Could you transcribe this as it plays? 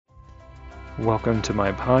Welcome to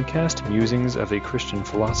my podcast, Musings of a Christian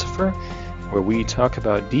Philosopher, where we talk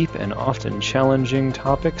about deep and often challenging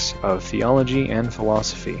topics of theology and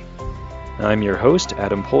philosophy. I'm your host,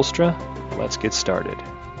 Adam Polstra. Let's get started.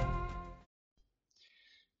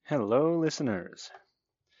 Hello, listeners.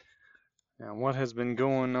 Now, what has been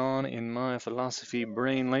going on in my philosophy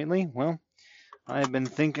brain lately? Well, I've been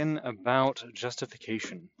thinking about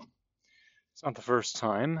justification. It's not the first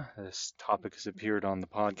time this topic has appeared on the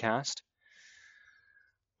podcast.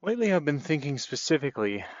 Lately, I've been thinking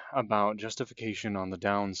specifically about justification on the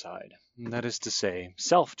downside. That is to say,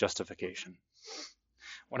 self-justification.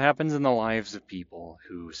 What happens in the lives of people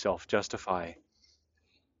who self-justify,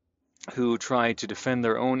 who try to defend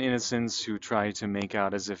their own innocence, who try to make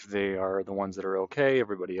out as if they are the ones that are okay,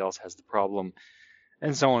 everybody else has the problem,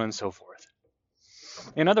 and so on and so forth.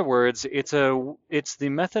 In other words, it's the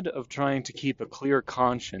method of trying to keep a clear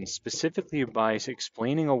conscience, specifically by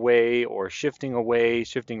explaining away or shifting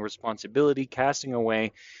responsibility, casting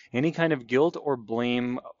away any kind of guilt or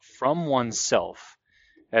blame from oneself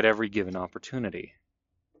at every given opportunity.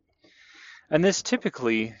 And this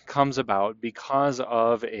typically comes about because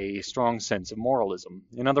of a strong sense of moralism.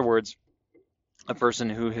 In other words, a person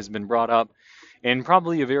who has been brought up in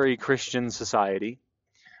probably a very Christian society,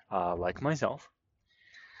 like myself,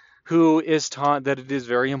 who is taught that it is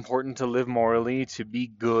very important to live morally, to be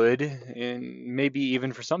good, and maybe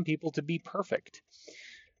even for some people to be perfect.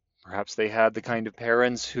 Perhaps they had the kind of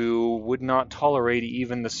parents who would not tolerate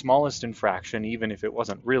even the smallest infraction, even if it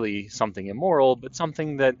wasn't really something immoral, but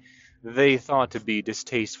something that they thought to be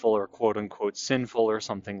distasteful or quote-unquote sinful or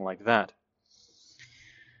something like that.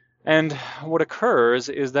 And what occurs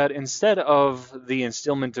is that instead of the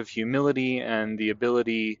instillment of humility and the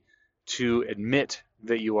ability to admit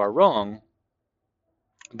that you are wrong,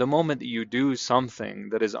 the moment that you do something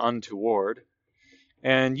that is untoward,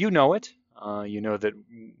 and you know it, you know that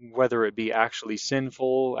whether it be actually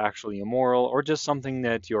sinful, actually immoral, or just something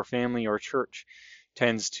that your family or church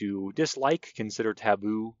tends to dislike, consider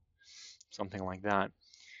taboo, something like that,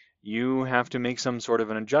 you have to make some sort of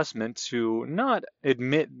an adjustment to not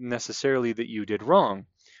admit necessarily that you did wrong,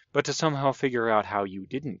 but to somehow figure out how you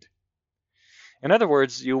didn't. In other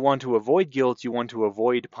words, you want to avoid guilt, you want to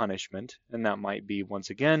avoid punishment, and that might be, once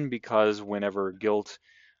again, because whenever your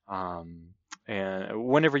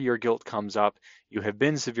guilt comes up, you have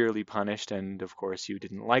been severely punished, and of course you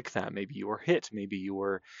didn't like that. Maybe you were hit, maybe you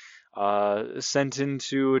were sent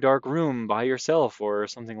into a dark room by yourself or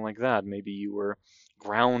something like that. Maybe you were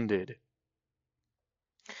grounded.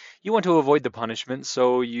 You want to avoid the punishment,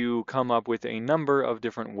 so you come up with a number of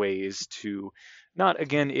different ways to not,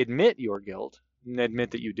 again, admit your guilt, admit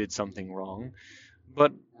that you did something wrong,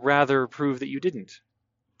 but rather prove that you didn't.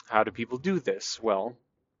 How do people do this? Well,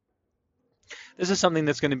 this is something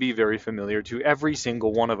that's going to be very familiar to every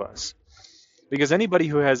single one of us. Because anybody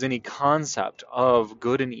who has any concept of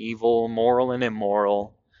good and evil, moral and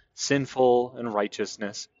immoral, sinful and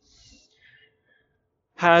righteousness,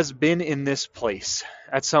 has been in this place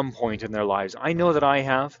at some point in their lives. I know that I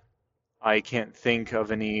have. I can't think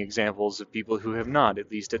of any examples of people who have not,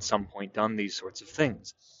 at least at some point, done these sorts of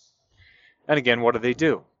things. And again, what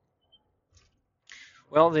do?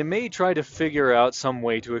 Well, they may try to figure out some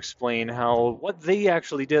way to explain what they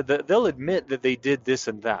actually did. They'll admit that they did this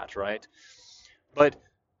and that, right? But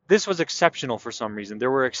this was exceptional for some reason.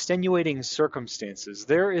 There were extenuating circumstances.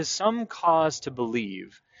 There is some cause to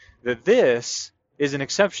believe that this is an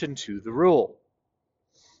exception to the rule.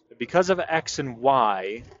 Because of X and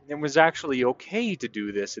Y, it was actually okay to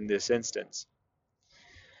do this in this instance.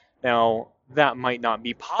 Now, that might not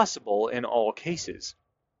be possible in all cases.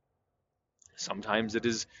 Sometimes it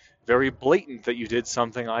is very blatant that you did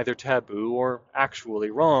something either taboo or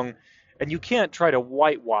actually wrong, and you can't try to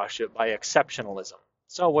whitewash it by exceptionalism.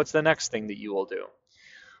 So what's the next thing that you will do?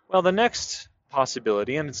 Well, the next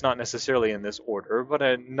possibility, and it's not necessarily in this order, but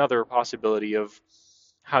another possibility of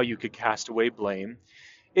how you could cast away blame,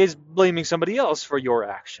 is blaming somebody else for your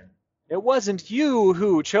action. It wasn't you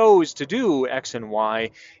who chose to do X and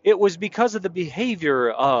Y. It was because of the behavior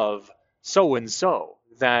of so-and-so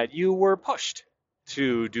that you were pushed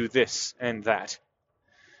to do this and that.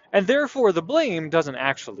 And therefore, the blame doesn't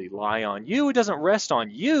actually lie on you. It doesn't rest on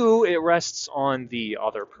you. It rests on the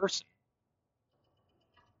other person.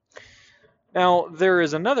 Now, there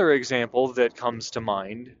is another example that comes to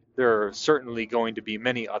mind. There are certainly going to be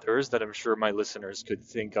many others that I'm sure my listeners could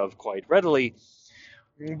think of quite readily.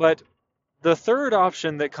 But the third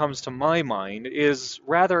option that comes to my mind is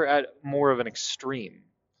rather at more of an extreme.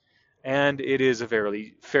 And it is a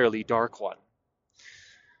fairly dark one.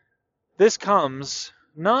 This comes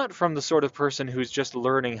not from the sort of person who's just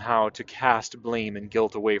learning how to cast blame and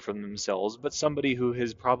guilt away from themselves, but somebody who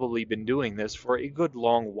has probably been doing this for a good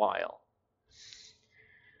long while.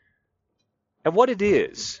 And what it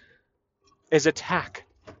is attack.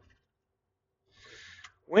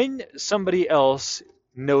 When somebody else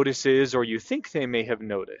notices, or you think they may have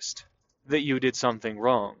noticed, that you did something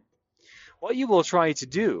wrong, what you will try to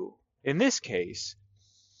do, in this case,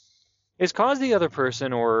 is cause the other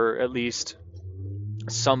person, or at least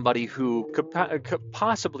somebody who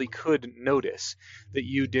possibly could notice that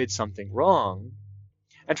you did something wrong,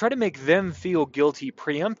 and try to make them feel guilty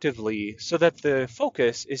preemptively so that the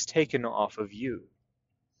focus is taken off of you.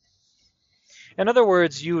 In other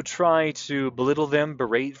words, you try to belittle them,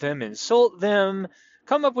 berate them, insult them,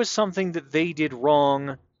 come up with something that they did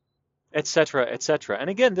wrong, etc., etc. And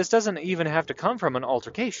again, this doesn't even have to come from an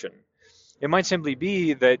altercation. It might simply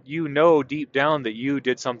be that you know deep down that you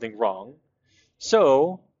did something wrong.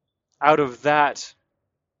 So, out of that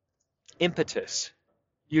impetus,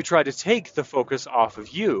 you try to take the focus off of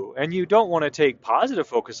you. And you don't want to take positive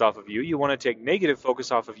focus off of you. You want to take negative focus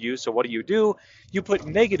off of you. So what do? You put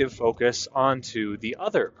negative focus onto the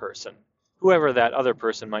other person, whoever that other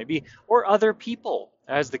person might be, or other people,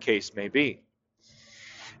 as the case may be.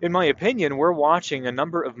 In my opinion, we're watching a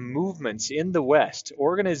number of movements in the West,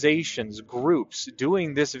 organizations, groups,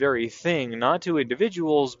 doing this very thing, not to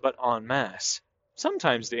individuals, but en masse.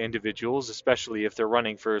 Sometimes to individuals, especially if they're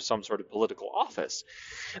running for some sort of political office.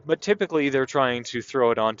 But typically they're trying to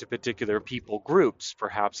throw it onto particular people groups,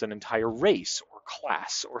 perhaps an entire race or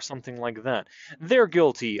class or something like that. They're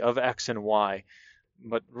guilty of X and Y,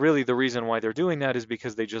 but really the reason why they're doing that is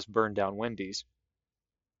because they just burned down Wendy's.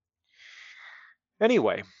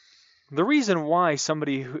 Anyway, the reason why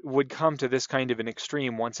somebody would come to this kind of an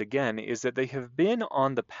extreme once again is that they have been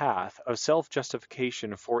on the path of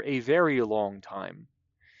self-justification for a very long time.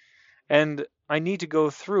 And I need to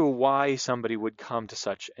go through why somebody would come to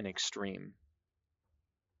such an extreme.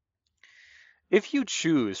 If you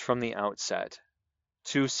choose from the outset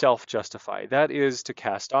to self-justify, that is, to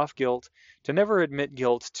cast off guilt, to never admit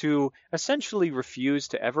guilt, to essentially refuse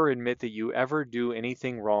to ever admit that you ever do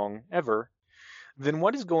anything wrong, ever, then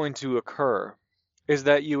what is going to occur is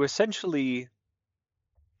that you essentially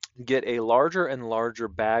get a larger and larger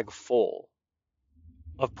bag full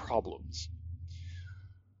of problems,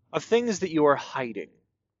 of things that you are hiding.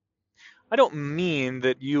 I don't mean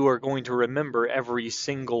that you are going to remember every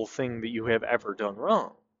single thing that you have ever done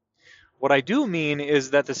wrong. What I do mean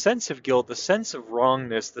is that the sense of guilt, the sense of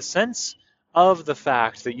wrongness, the sense of the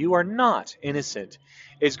fact that you are not innocent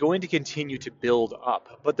is going to continue to build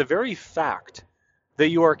up. But the very fact that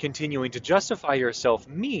you are continuing to justify yourself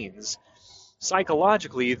means,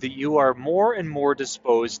 psychologically, that you are more and more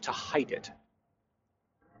disposed to hide it.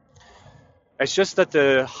 It's just that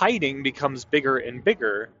the hiding becomes bigger and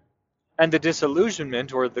bigger, and the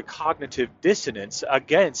disillusionment or the cognitive dissonance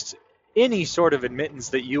against any sort of admittance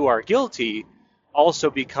that you are guilty also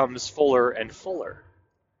becomes fuller and fuller.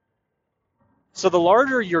 So the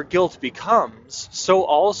larger your guilt becomes, so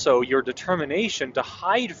also your determination to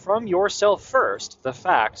hide from yourself first the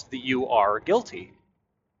fact that you are guilty.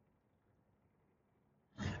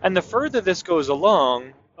 And the further this goes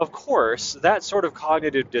along, of course, that sort of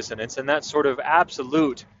cognitive dissonance and that sort of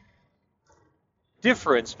absolute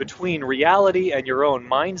difference between reality and your own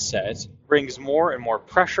mindset brings more and more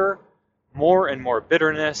pressure, more and more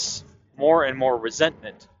bitterness, more and more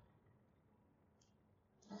resentment.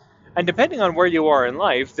 And depending on where you are in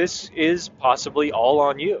life, this is possibly all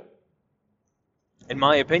on you. In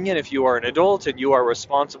my opinion, if you are an adult and you are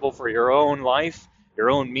responsible for your own life, your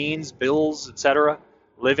own means, bills, etc.,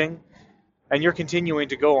 living, and you're continuing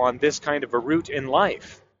to go on this kind of a route in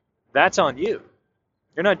life, that's on you.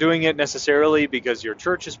 You're not doing it necessarily because your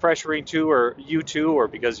church is pressuring you to, or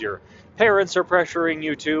because your parents are pressuring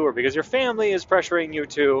you to, or because your family is pressuring you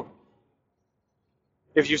to.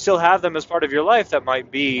 If you still have them as part of your life, that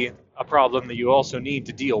might be a problem that you also need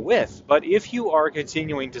to deal with. But if you are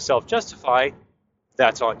continuing to self-justify,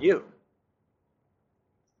 that's on you.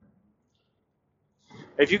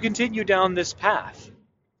 If you continue down this path,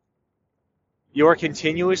 you are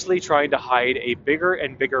continuously trying to hide a bigger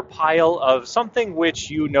and bigger pile of something which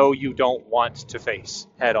you know you don't want to face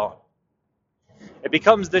head on. It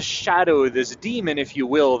becomes this shadow, this demon, if you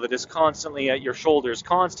will, that is constantly at your shoulders,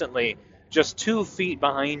 constantly just 2 feet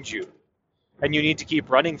behind you. And you need to keep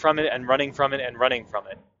running from it and running from it and running from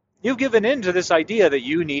it. You've given in to this idea that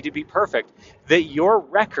you need to be perfect, that your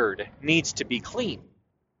record needs to be clean.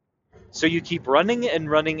 So you keep running and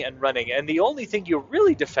running and running, and the only thing you're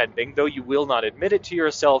really defending, though you will not admit it to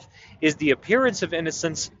yourself, is the appearance of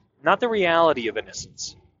innocence not the reality of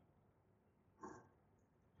innocence.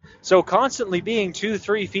 So constantly being 2,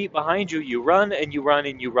 3 feet behind you, you run and you run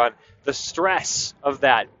and you run. The stress of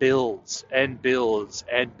that builds and builds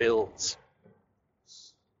and builds.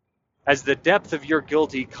 As the depth of your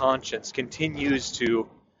guilty conscience continues to,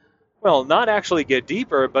 well, not actually get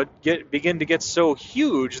deeper, but begin to get so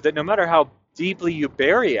huge that no matter how deeply you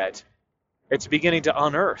bury it, it's beginning to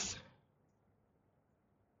unearth.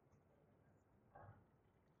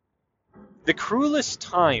 The cruelest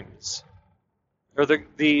times, or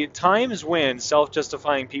the times when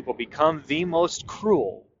self-justifying people become the most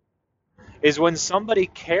cruel, is when somebody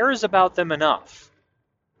cares about them enough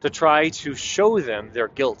to try to show them their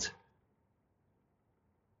guilt.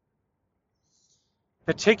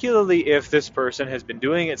 Particularly if this person has been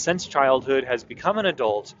doing it since childhood, has become an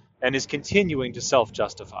adult, and is continuing to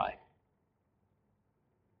self-justify.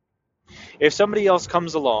 If somebody else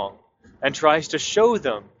comes along and tries to show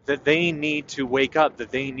them that they need to wake up,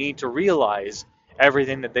 that they need to realize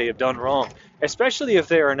everything that they have done wrong, especially if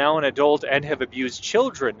they are now an adult and have abused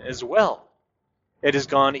children as well, it has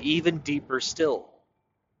gone even deeper still.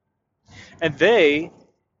 And they,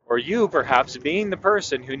 or you perhaps, being the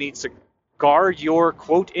person who needs to guard your,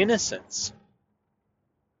 quote, innocence,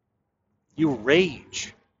 you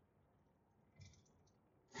rage.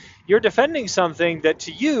 You're defending something that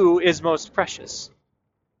to you is most precious,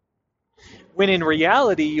 when in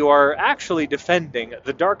reality you are actually defending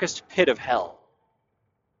the darkest pit of hell,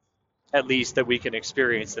 at least that we can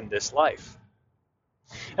experience in this life.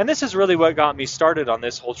 And this is really what got me started on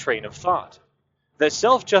this whole train of thought, that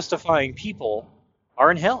self-justifying people are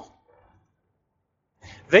in hell.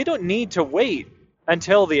 They don't need to wait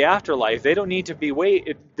until the afterlife. They don't need to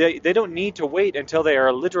they don't need to wait until they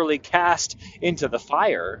are literally cast into the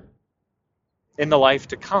fire in the life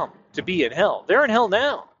to come to be in hell. They're in hell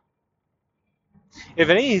now. If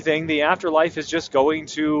anything, the afterlife is just going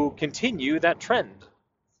to continue that trend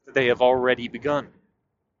that they have already begun.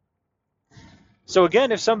 So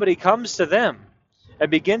again, if somebody comes to them and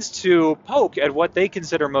begins to poke at what they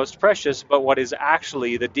consider most precious, but what is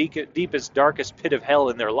actually the deepest, darkest pit of hell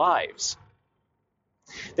in their lives,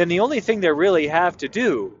 then the only thing they really have to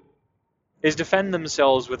do is defend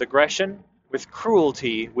themselves with aggression, with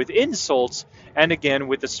cruelty, with insults, and again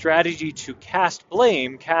with the strategy to cast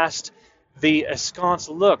blame, cast the askance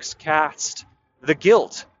looks, cast the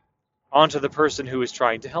guilt onto the person who is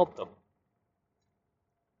trying to help them.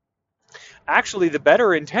 Actually, the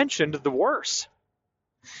better intentioned, the worse.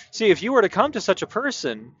 See, if you were to come to such a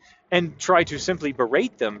person and try to simply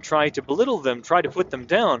berate them, try to belittle them, try to put them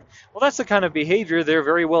down, well, that's the kind of behavior they're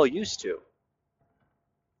very well used to.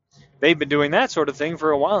 They've been doing that sort of thing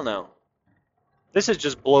for a while now. This is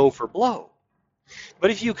just blow for blow.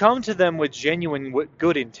 But if you come to them with genuine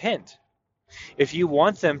good intent, if you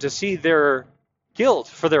want them to see their guilt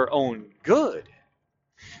for their own good,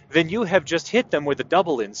 then you have just hit them with a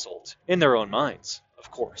double insult in their own minds,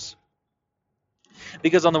 of course.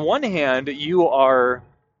 Because on the one hand, you are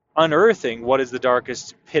unearthing what is the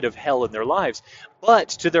darkest pit of hell in their lives, but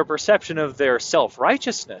to their perception of their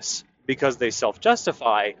self-righteousness, because they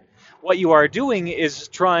self-justify, what you are doing is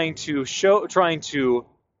trying to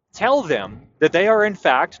tell them that they are in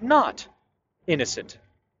fact not innocent.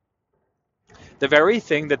 The very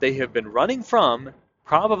thing that they have been running from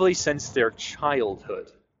probably since their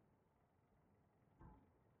childhood.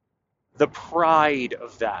 The pride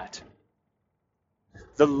of that.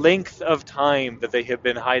 The length of time that they have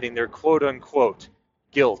been hiding their quote-unquote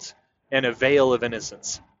guilt in a veil of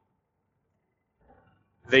innocence.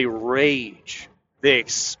 They rage. They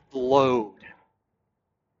explode.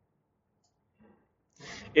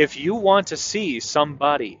 If you want to see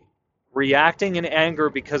somebody reacting in anger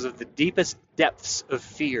because of the deepest depths of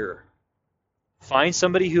fear, find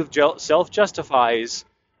somebody who self-justifies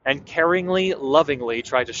and caringly, lovingly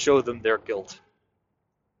try to show them their guilt.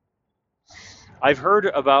 I've heard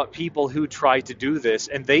about people who try to do this,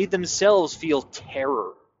 and they themselves feel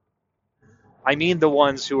terror. I mean the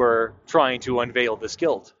ones who are trying to unveil this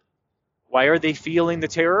guilt. Why are they feeling the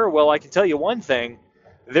terror? Well, I can tell you one thing.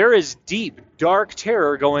 There is deep, dark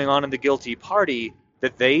terror going on in the guilty party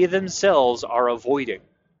that they themselves are avoiding.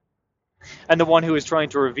 And the one who is trying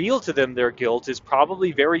to reveal to them their guilt is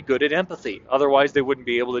probably very good at empathy. Otherwise, they wouldn't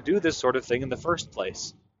be able to do this sort of thing in the first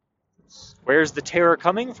place. Where's the terror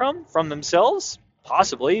coming from? From themselves?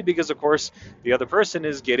 Possibly, because of course the other person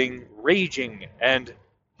is getting raging and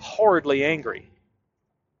horridly angry.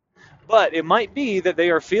 But it might be that they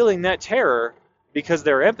are feeling that terror because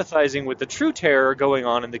they're empathizing with the true terror going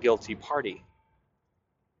on in the guilty party.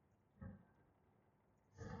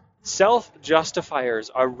 Self-justifiers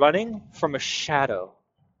are running from a shadow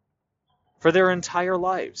for their entire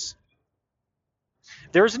lives.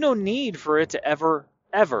 There's no need for it to ever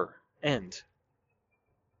end.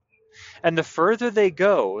 And the further they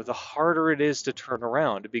go, the harder it is to turn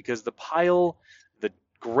around, because the pile, the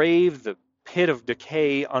grave, the pit of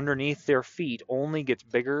decay underneath their feet only gets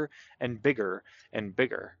bigger and bigger and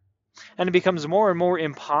bigger. And it becomes more and more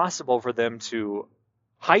impossible for them to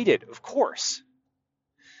hide it, of course.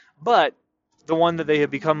 But the one that they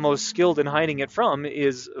have become most skilled in hiding it from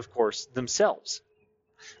is, of course, themselves.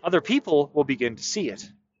 Other people will begin to see it.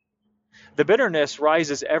 The bitterness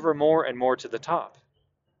rises ever more and more to the top.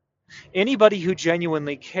 Anybody who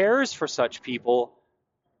genuinely cares for such people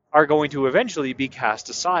are going to eventually be cast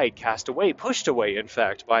aside, cast away, pushed away, in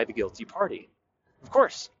fact, by the guilty party. Of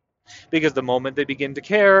course. Because the moment they begin to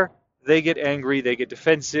care, they get angry, they get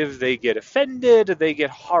defensive, they get offended, they get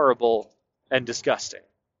horrible and disgusting.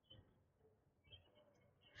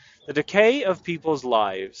 The decay of people's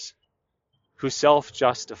lives who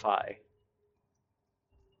self-justify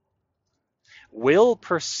will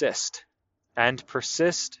persist and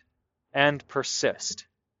persist and persist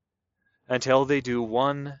until they do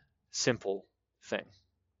one simple thing.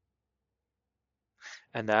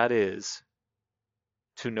 And that is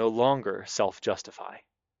to no longer self-justify.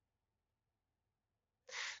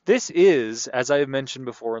 This is, as I have mentioned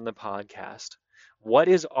before in the podcast, what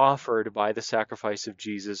is offered by the sacrifice of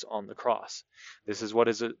Jesus on the cross. This is what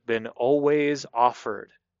has been always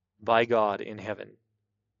offered by God in heaven.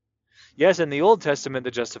 Yes, in the Old Testament,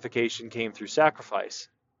 the justification came through sacrifice.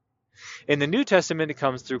 In the New Testament, it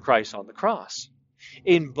comes through Christ on the cross.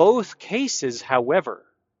 In both cases, however,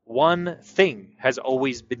 one thing has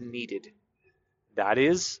always been needed. That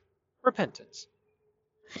is repentance.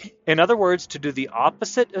 In other words, to do the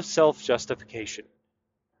opposite of self-justification.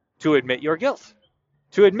 To admit your guilt.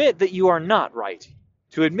 To admit that you are not right.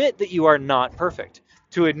 To admit that you are not perfect.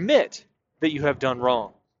 To admit that you have done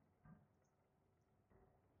wrong.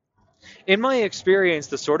 In my experience,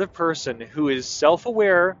 the sort of person who is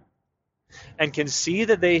self-aware and can see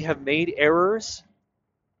that they have made errors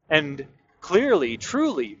and clearly,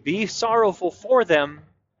 truly be sorrowful for them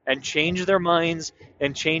and change their minds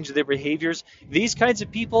and change their behaviors, these kinds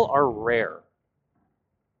of people are rare.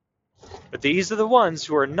 But these are the ones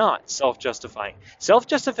who are not self-justifying.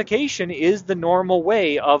 Self-justification is the normal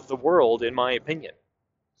way of the world, in my opinion.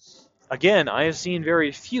 Again, I have seen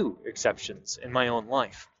very few exceptions in my own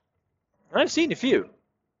life. I've seen a few.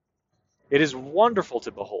 It is wonderful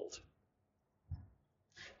to behold.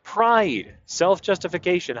 Pride,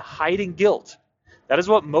 self-justification, hiding guilt. That is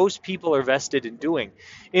what most people are vested in doing.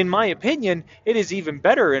 In my opinion, it is even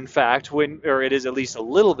better, in fact, or it is at least a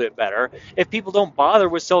little bit better, if people don't bother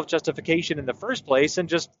with self-justification in the first place and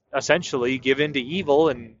just essentially give in to evil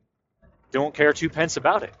and don't care two pence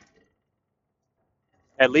about it.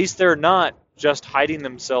 At least they're not just hiding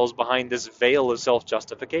themselves behind this veil of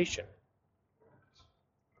self-justification.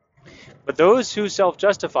 But those who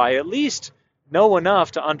self-justify at least know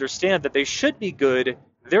enough to understand that they should be good.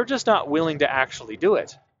 They're just not willing to actually do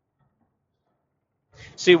it.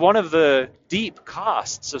 See, one of the deep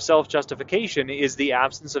costs of self-justification is the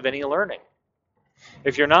absence of any learning.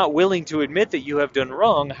 If you're not willing to admit that you have done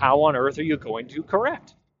wrong, how on earth are you going to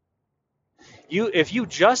correct? If you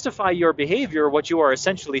justify your behavior, what you are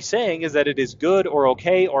essentially saying is that it is good or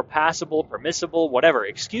okay or passable, permissible, whatever,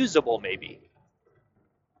 excusable maybe.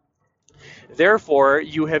 Therefore,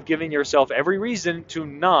 you have given yourself every reason to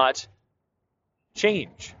not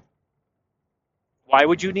change. Why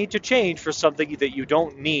would you need to change for something that you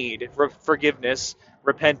don't need forgiveness,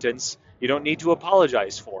 repentance, you don't need to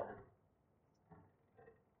apologize for?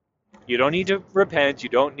 You don't need to repent, you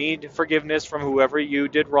don't need forgiveness from whoever you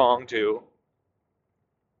did wrong to.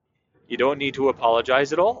 You don't need to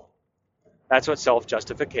apologize at all. That's what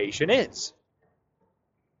self-justification is.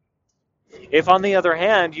 If, on the other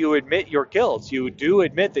hand, you admit your guilt, you do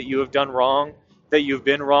admit that you have done wrong, that you've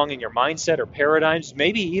been wrong in your mindset or paradigms,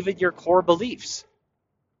 maybe even your core beliefs.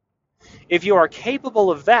 If you are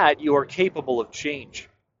capable of that, you are capable of change.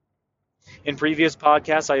 In previous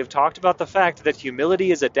podcasts, I have talked about the fact that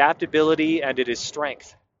humility is adaptability and it is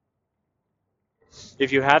strength.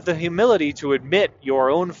 If you have the humility to admit your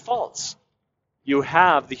own faults, you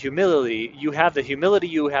have the humility, you have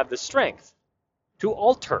the strength to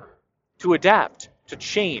alter, to adapt, to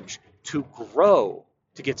change, to grow,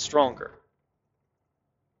 to get stronger.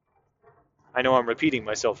 I know I'm repeating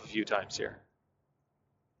myself a few times here.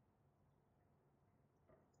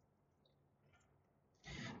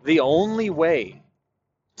 The only way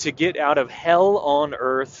to get out of hell on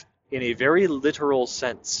earth in a very literal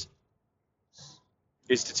sense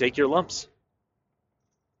is to take your lumps,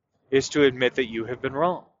 is to admit that you have been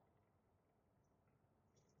wrong.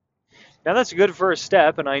 Now that's a good first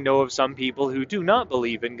step, and I know of some people who do not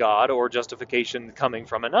believe in God or justification coming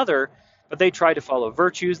from another, but they try to follow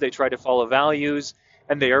virtues, they try to follow values,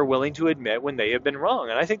 and they are willing to admit when they have been wrong.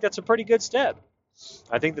 And I think that's a pretty good step.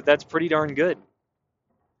 I think that that's pretty darn good.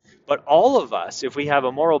 But all of us, if we have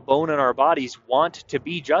a moral bone in our bodies, want to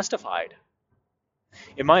be justified.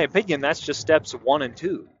 In my opinion, that's just steps 1 and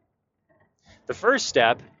 2. The first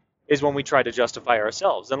step is when we try to justify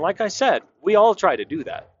ourselves. And like I said, we all try to do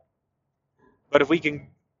that. But if we can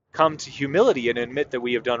come to humility and admit that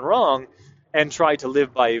we have done wrong and try to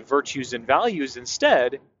live by virtues and values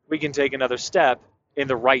instead, we can take another step in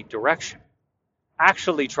the right direction.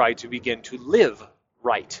 Actually try to begin to live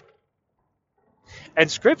right. And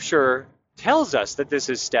Scripture tells us that this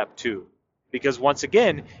is step 2. Because once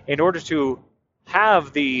again, in order to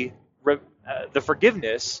have the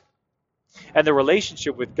forgiveness and the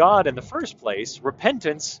relationship with God in the first place,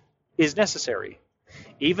 repentance is necessary.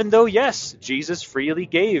 Even though, yes, Jesus freely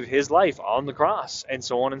gave his life on the cross, and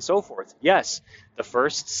so on and so forth. Yes, the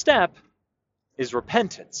first step is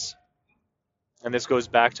repentance. And this goes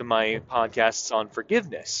back to my podcasts on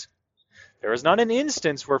forgiveness. There is not an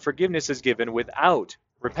instance where forgiveness is given without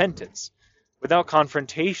repentance, without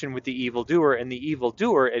confrontation with the evildoer and the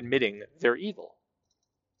evildoer admitting their evil.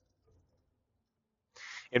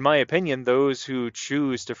 In my opinion, those who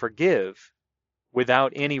choose to forgive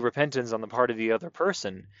without any repentance on the part of the other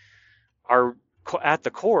person are at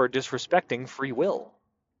the core disrespecting free will.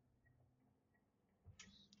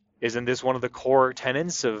 Isn't this one of the core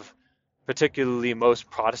tenets of particularly most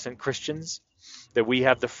Protestant Christians, that we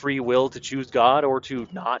have the free will to choose God or to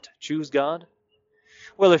not choose God?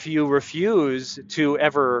 Well, if you refuse to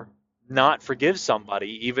ever not forgive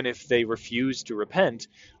somebody, even if they refuse to repent,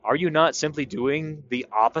 are you not simply doing the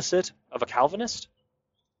opposite of a Calvinist?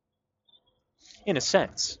 In a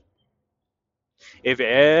sense. If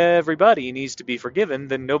everybody needs to be forgiven,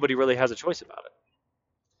 then nobody really has a choice about it.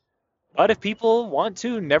 But if people want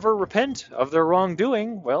to never repent of their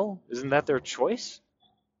wrongdoing, well, isn't that their choice?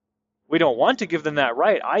 We don't want to give them that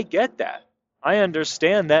right. I get that. I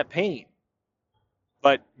understand that pain.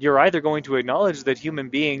 But you're either going to acknowledge that human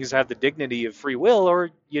beings have the dignity of free will, or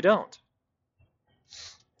you don't.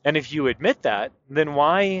 And if you admit that, then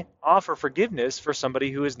why offer forgiveness for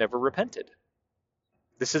somebody who has never repented?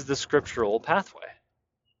 This is the scriptural pathway.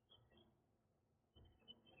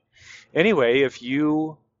 Anyway, if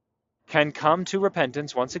you can come to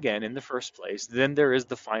repentance once again in the first place, then there is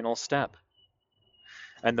the final step.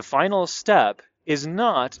 And the final step is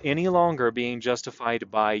not any longer being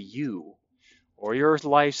justified by you, or your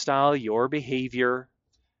lifestyle, your behavior,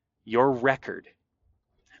 your record.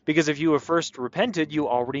 Because if you have first repented, you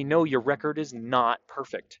already know your record is not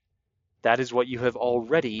perfect. That is what you have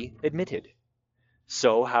already admitted.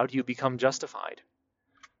 So how do you become justified?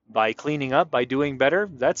 By cleaning up, by doing better?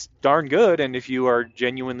 That's darn good, and if you are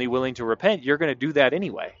genuinely willing to repent, you're going to do that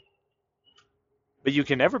anyway. But you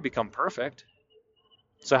can never become perfect.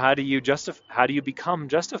 So how do you become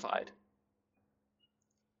justified?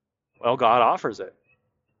 Well, God offers it.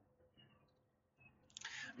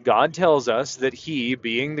 God tells us that he,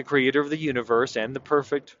 being the creator of the universe and the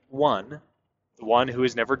perfect one, the one who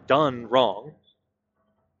has never done wrong,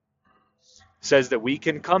 says that we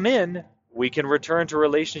can come in, we can return to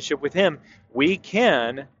relationship with him, we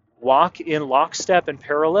can walk in lockstep and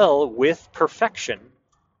parallel with perfection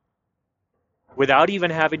without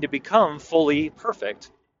even having to become fully perfect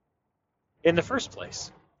in the first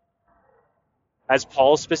place. As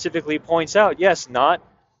Paul specifically points out, yes, not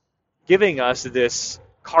giving us this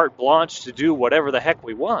carte blanche to do whatever the heck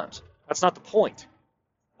we want. That's not the point.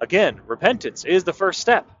 Again, repentance is the first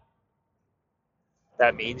step.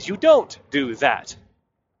 That means you don't do that.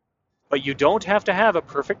 But you don't have to have a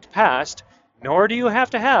perfect past, nor do you have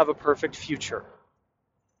to have a perfect future.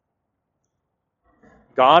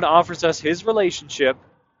 God offers us his relationship,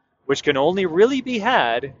 which can only really be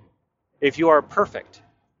had if you are perfect.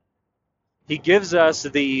 He gives us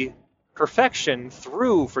the perfection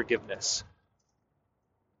through forgiveness,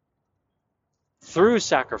 through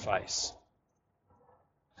sacrifice,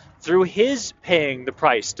 through his paying the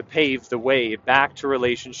price to pave the way back to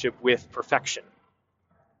relationship with perfection.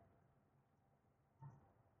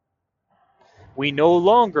 We no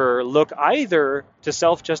longer look either to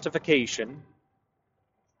self-justification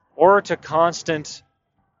or to constant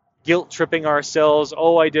guilt-tripping ourselves,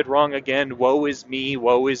 oh, I did wrong again, woe is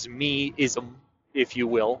me-ism, if you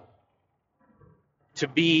will, to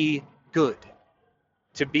be good,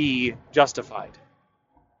 to be justified.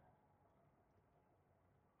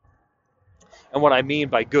 And what I mean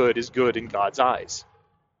by good is good in God's eyes.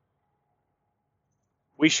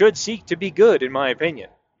 We should seek to be good, in my opinion.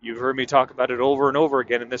 You've heard me talk about it over and over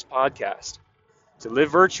again in this podcast. To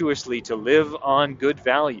live virtuously, to live on good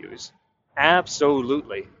values.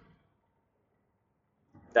 Absolutely.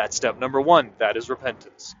 That's step number one. That is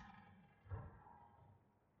repentance.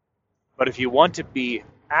 But if you want to be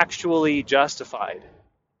actually justified,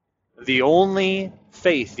 the only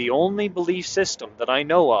faith, the only belief system that I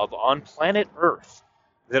know of on planet Earth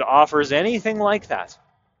that offers anything like that,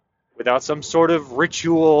 without some sort of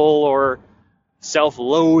ritual or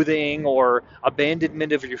self-loathing or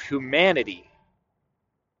abandonment of your humanity,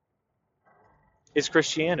 is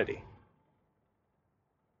Christianity.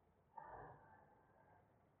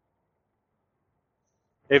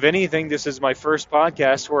 If anything, this is my first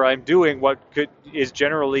podcast where I'm doing what is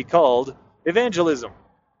generally called evangelism.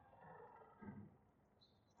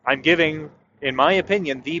 I'm giving, in my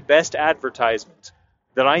opinion, the best advertisement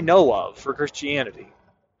that I know of for Christianity.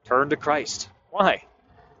 Turn to Christ. Why?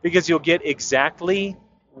 Because you'll get exactly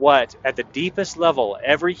what, at the deepest level,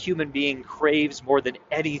 every human being craves more than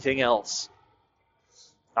anything else.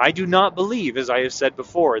 I do not believe, as I have said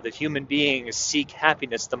before, that human beings seek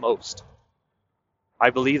happiness the most. I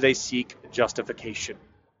believe they seek justification.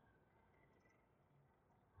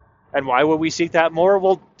 And why would we seek that more?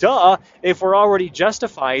 Well, duh, if we're already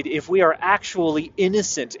justified, if we are actually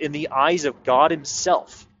innocent in the eyes of God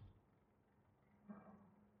Himself,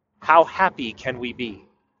 how happy can we be?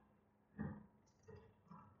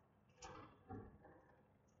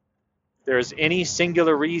 If there is any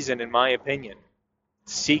singular reason, in my opinion,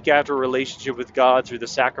 to seek after a relationship with God through the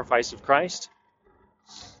sacrifice of Christ,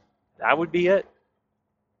 that would be it.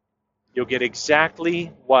 You'll get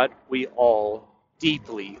exactly what we all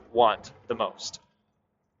deeply want the most.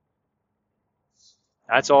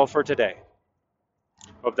 That's all for today.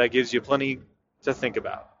 Hope that gives you plenty to think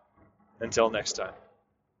about. Until next time.